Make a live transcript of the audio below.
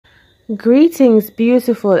Greetings,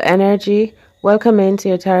 beautiful energy. Welcome into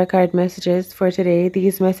your tarot card messages for today.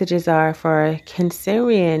 These messages are for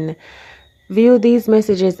Cancerian. View these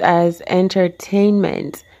messages as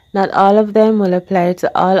entertainment. Not all of them will apply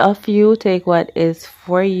to all of you. Take what is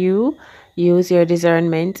for you. Use your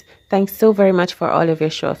discernment. Thanks so very much for all of your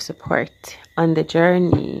show of support on the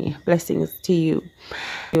journey. Blessings to you.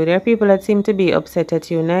 There are people that seem to be upset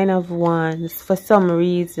at you. 9 of Wands for some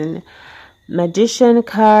reason. Magician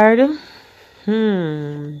card.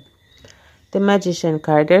 The Magician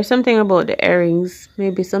card. There's something about the earrings.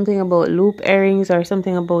 Maybe something about loop earrings or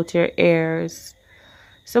something about your ears.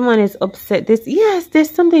 Someone is upset. Yes, there's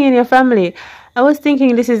something in your family. I was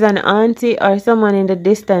thinking this is an auntie or someone in the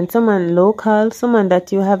distance. Someone local. Someone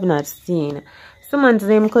that you have not seen. Someone's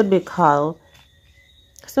name could be Carl.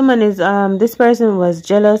 Someone is, this person was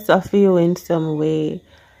jealous of you in some way.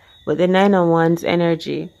 With the 9 of Wands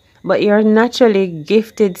energy. But you're naturally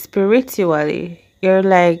gifted spiritually. You're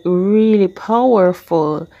like really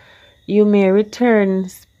powerful. You may return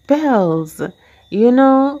spells, you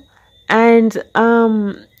know, and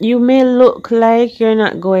you may look like you're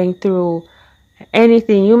not going through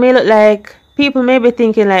anything. You may look like people may be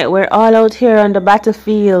thinking like we're all out here on the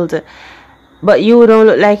battlefield, but you don't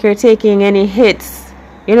look like you're taking any hits,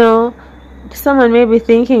 you know. Someone may be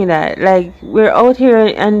thinking that like we're out here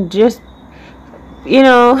and just, you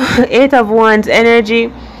know, 8 of Wands energy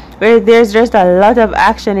where there's just a lot of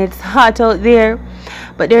action. It's hot out there,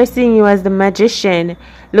 but they're seeing you as the magician,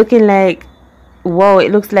 looking like, whoa,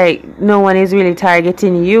 it looks like no one is really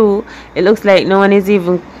targeting you. It looks like no one is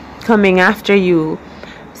even coming after you.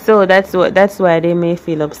 So that's why they may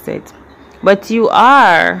feel upset. But you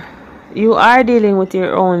are dealing with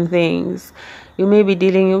your own things. You may be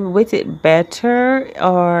dealing with it better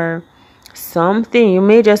or something. You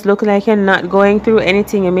may just look like you're not going through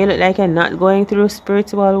anything. You may look like you're not going through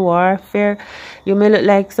spiritual warfare. You may look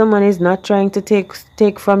like someone is not trying to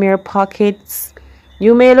take from your pockets.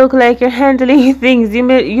 You may look like you're handling things.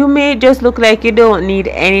 You may just look like you don't need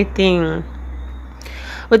anything.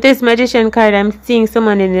 With this Magician card, I'm seeing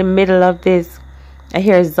someone in the middle of this. I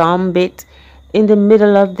hear zombie in the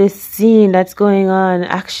middle of this scene that's going on,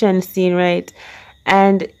 action scene, right?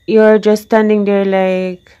 And you're just standing there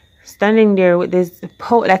with this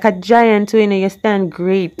like a giant, you know. You stand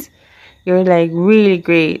great. You're like really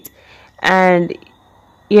great, and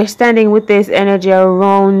you're standing with this energy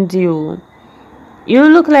around you. You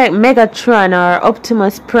look like Megatron or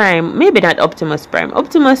Optimus Prime. Maybe not Optimus Prime.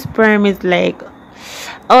 Optimus Prime is like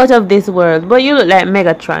out of this world, but you look like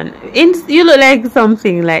Megatron. You look like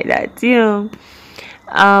something like that, you know.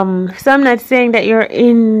 So I'm not saying that you're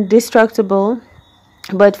indestructible,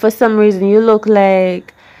 but for some reason you look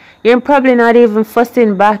like you're probably not even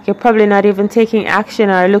fussing back. You're probably not even taking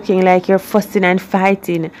action or looking like you're fussing and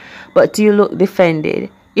fighting, but you look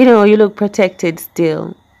defended. You know, you look protected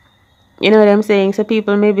still. You know what I'm saying? So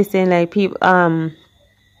people may be saying like, you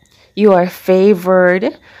are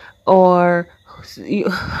favored or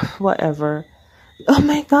whatever. Oh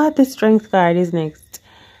my God, the Strength card is next.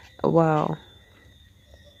 Wow.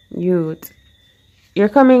 You're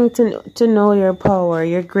coming to know your power,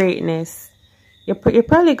 your greatness. You're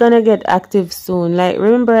probably gonna get active soon. Like,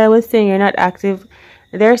 remember I was saying you're not active.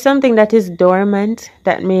 There's something that is dormant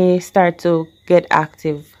that may start to get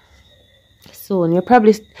active soon. You're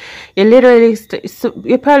probably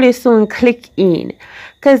soon click in,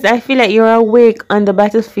 because I feel like you're awake on the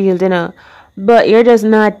battlefield, you know, but you're just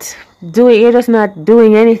not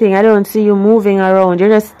doing anything. I don't see you moving around. You're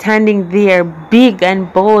just standing there big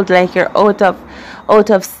and bold, like you're out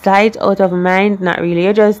of sight, out of mind. Not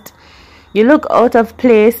really. You look out of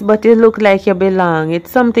place, but you look like you belong. It's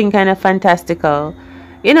something kind of fantastical,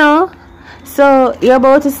 you know. So you're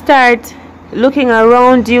about to start looking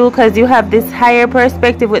around you because you have this higher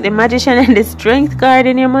perspective with the Magician and the Strength card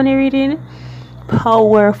in your money reading.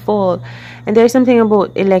 Powerful. And there's something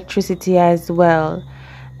about electricity as well.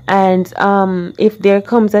 And if there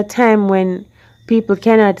comes a time when people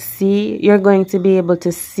cannot see, you're going to be able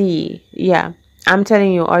to see. Yeah, I'm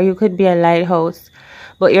telling you. Or you could be a lighthouse.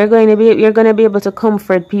 But you're going to be able to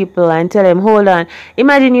comfort people and tell them, hold on.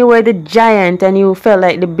 Imagine you were the giant and you felt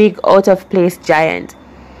like the big out of place giant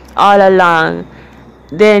all along.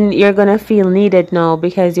 Then you're going to feel needed now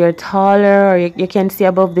because you're taller, or you can see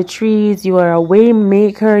above the trees. You are a way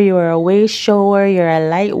maker. You are a way shower. You're a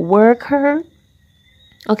light worker.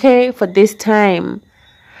 Okay, for this time.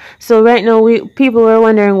 So right now, people were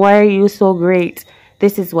wondering, why are you so great?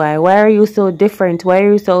 This is why. Why are you so different? Why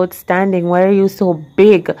are you so outstanding? Why are you so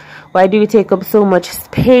big? Why do you take up so much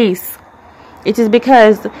space? It is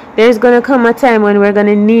because there's going to come a time when we're going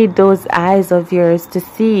to need those eyes of yours to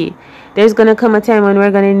see. There's going to come a time when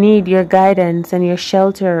we're going to need your guidance and your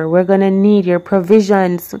shelter. We're going to need your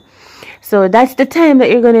provisions. So that's the time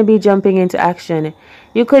that you're going to be jumping into action.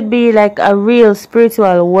 You could be like a real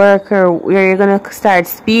spiritual worker where you're going to start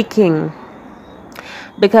speaking.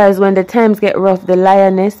 Because when the times get rough, the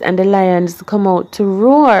lioness and the lions come out to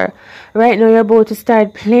roar. Right now, you're about to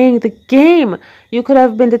start playing the game. You could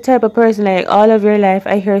have been the type of person like all of your life,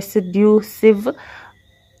 I hear seductive.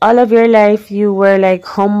 All of your life, you were like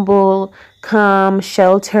humble, calm,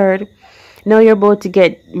 sheltered. Now you're about to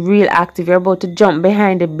get real active. You're about to jump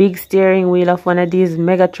behind the big steering wheel of one of these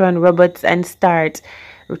Megatron robots and start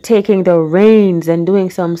taking the reins and doing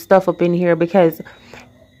some stuff up in here, because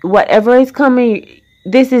whatever is coming,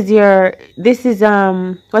 this is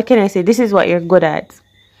what can I say? This is what you're good at.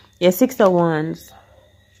 Your 6 of Wands.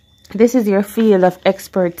 This is your field of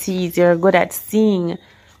expertise. You're good at seeing.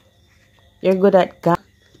 You're good at God.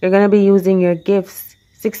 You're going to be using your gifts.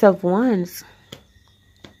 6 of Wands.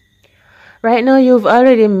 Right now, you're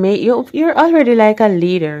already like a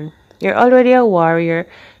leader. You're already a warrior.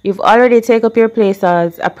 You've already taken up your place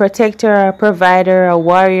as a protector, a provider, a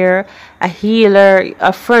warrior, a healer,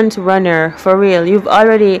 a front runner, for real. You've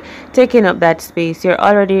already taken up that space. You're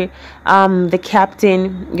already the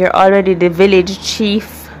captain. You're already the village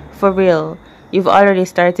chief, for real. You've already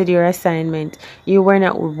started your assignment. You were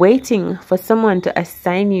not waiting for someone to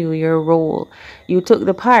assign you your role. You took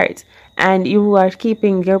the part, and you are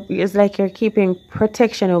keeping it's like you're keeping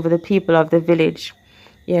protection over the people of the village.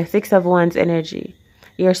 Yeah, 6 of Wands energy.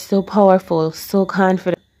 You're so powerful, so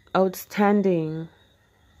confident, outstanding.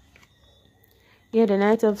 Yeah, the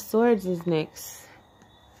Knight of Swords is next.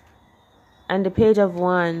 And the Page of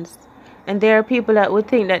Wands. And there are people that would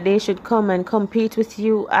think that they should come and compete with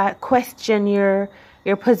you, question your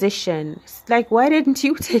position. It's like, why didn't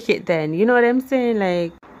you take it then? You know what I'm saying?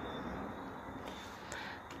 Like,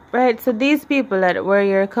 right, so these people that were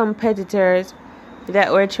your competitors,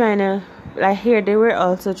 that were trying to, like, here, they were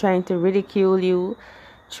also trying to ridicule you,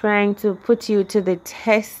 trying to put you to the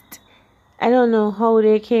test. I don't know how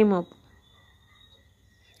they came up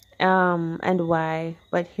and why,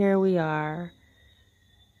 but here we are.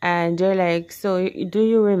 And they're like, so do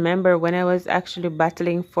you remember when I was actually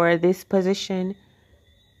battling for this position?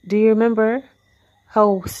 Do you remember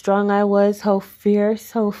how strong I was, how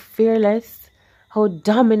fierce, how fearless, how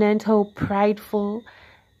dominant, how prideful?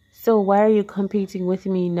 So why are you competing with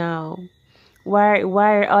me now? Why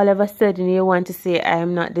all of a sudden you want to say I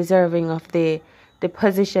am not deserving of the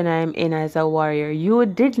position I am in as a warrior? You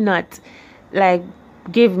did not like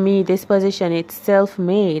give me this position. It's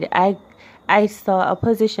self-made. I saw a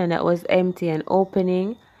position that was empty and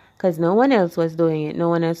opening because no one else was doing it. No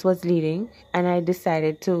one else was leading. And I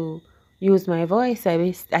decided to use my voice. I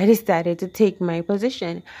decided to take my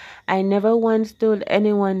position. I never once told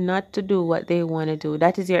anyone not to do what they want to do.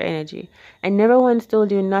 That is your energy. I never once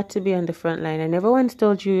told you not to be on the front line. I never once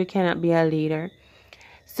told you you cannot be a leader.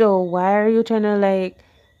 So why are you trying to like...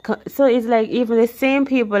 So it's like even the same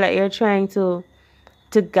people that you're trying to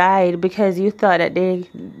guide because you thought that they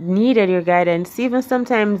needed your guidance. Even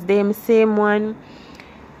sometimes them same one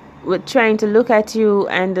with trying to look at you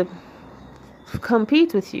and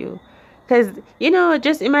compete with you. Because, you know,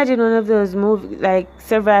 just imagine one of those like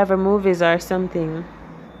Survivor movies or something.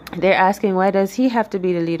 They're asking, why does he have to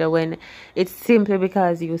be the leader, when it's simply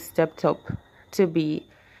because you stepped up to be.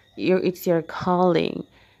 It's your calling.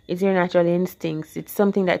 It's your natural instincts. It's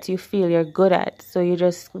something that you feel you're good at. So you're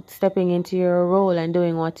just stepping into your role and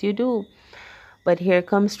doing what you do. But here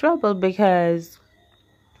comes trouble because,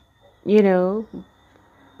 you know.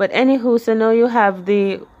 But anywho, so now you have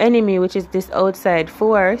the enemy, which is this outside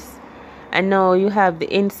force. And now you have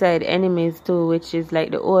the inside enemies too, which is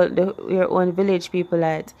like your own village people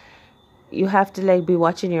that you have to like be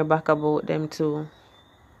watching your back about them too.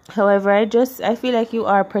 However, I feel like you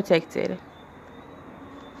are protected.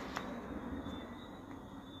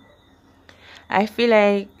 I feel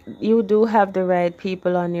like you do have the right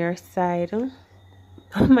people on your side.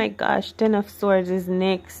 Oh my gosh, 10 of Swords is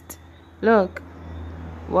next. Look.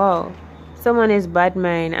 Wow. Someone is bad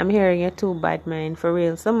mind. I'm hearing it too, bad mind, for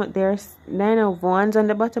real. There's 9 of Wands on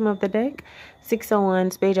the bottom of the deck. 6 of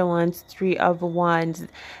Wands, Page of Wands, 3 of Wands.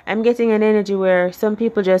 I'm getting an energy where some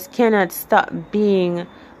people just cannot stop being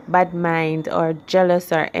bad mind or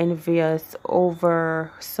jealous or envious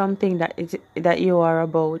over something that you are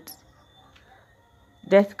about.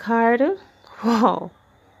 Death card. Wow.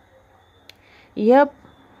 Yep.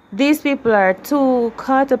 These people are too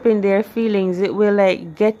caught up in their feelings. It will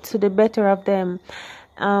like get to the better of them.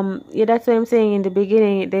 Yeah, that's what I'm saying. In the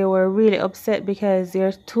beginning, they were really upset because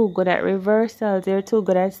you're too good at reversals. You're too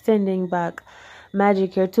good at sending back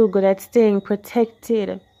magic. You're too good at staying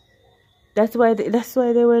protected. That's why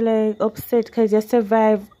they were like upset, because you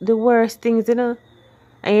survive the worst things, and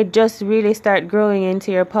you just really start growing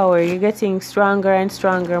into your power. You're getting stronger and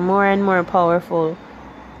stronger, more and more powerful,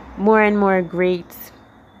 more and more great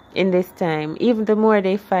in this time. Even the more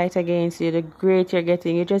they fight against you, the greater you're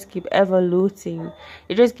getting. You just keep evoluting.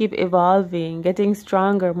 You just keep evolving, getting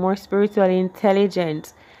stronger, more spiritually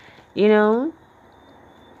intelligent, you know?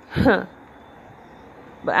 But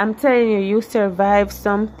I'm telling you, you survived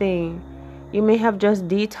something. You may have just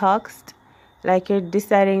detoxed, like you're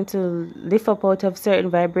deciding to lift up out of certain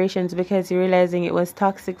vibrations because you're realizing it was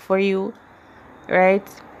toxic for you, right?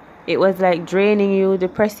 It was like draining you,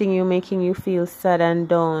 depressing you, making you feel sad and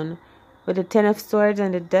down. With the Ten of Swords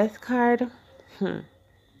and the Death card,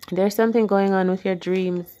 there's something going on with your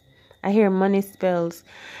dreams. I hear money spells.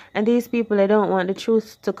 And these people, they don't want the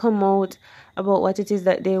truth to come out about what it is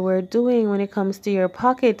that they were doing when it comes to your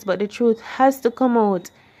pockets. But the truth has to come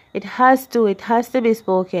out. It has to be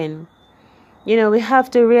spoken. We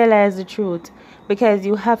have to realize the truth, because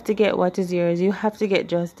you have to get what is yours. You have to get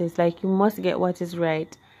justice. Like, you must get what is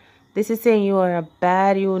right. This is saying you are a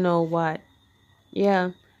bad you know what.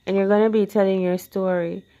 Yeah. And you're going to be telling your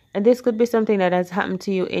story. And this could be something that has happened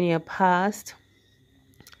to you in your past.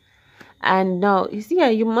 And now, you see, yeah,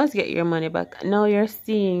 you must get your money back. Now you're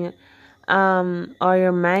seeing or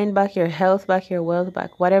your mind back, your health back, your wealth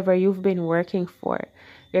back, whatever you've been working for.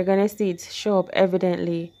 You're going to see it show up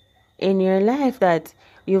evidently in your life, that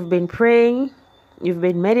you've been praying, you've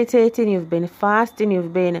been meditating, you've been fasting,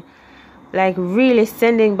 you've been like really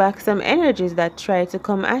sending back some energies that try to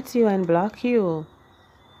come at you and block you.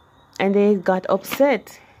 And they got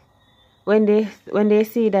upset when they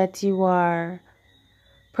see that you are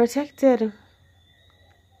protected.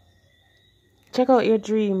 Check out your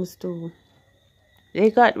dreams too. They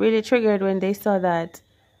got really triggered when they saw that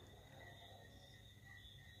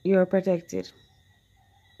you're protected,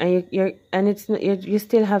 and you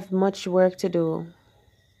still have much work to do.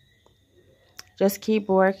 Just keep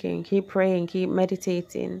working, keep praying, keep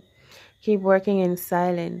meditating, keep working in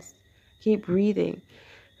silence, keep breathing,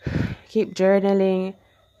 keep journaling,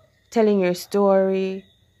 telling your story.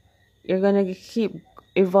 You're gonna keep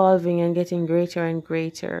evolving and getting greater and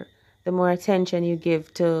greater. The more attention you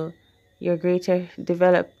give to your greater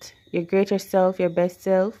self, your best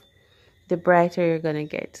self, the brighter you're gonna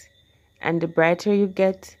get. And the brighter you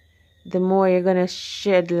get, the more you're gonna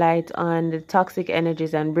shed light on the toxic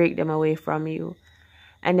energies and break them away from you.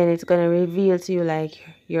 And then it's gonna reveal to you like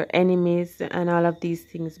your enemies and all of these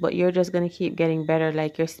things. But you're just gonna keep getting better,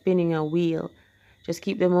 like you're spinning a wheel. Just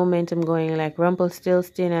keep the momentum going, like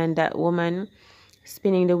Rumpelstiltskin and that woman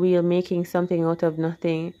spinning the wheel, making something out of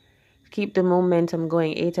nothing. Keep the momentum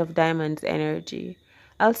going. 8 of Diamonds energy.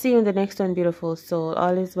 I'll see you in the next one, beautiful soul.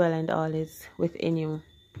 All is well and all is within you.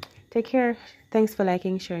 Take care. Thanks for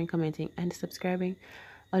liking, sharing, commenting, and subscribing.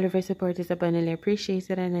 All of your support is abundantly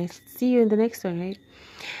appreciated, and I see you in the next one, right?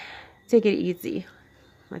 Take it easy.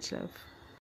 Much love.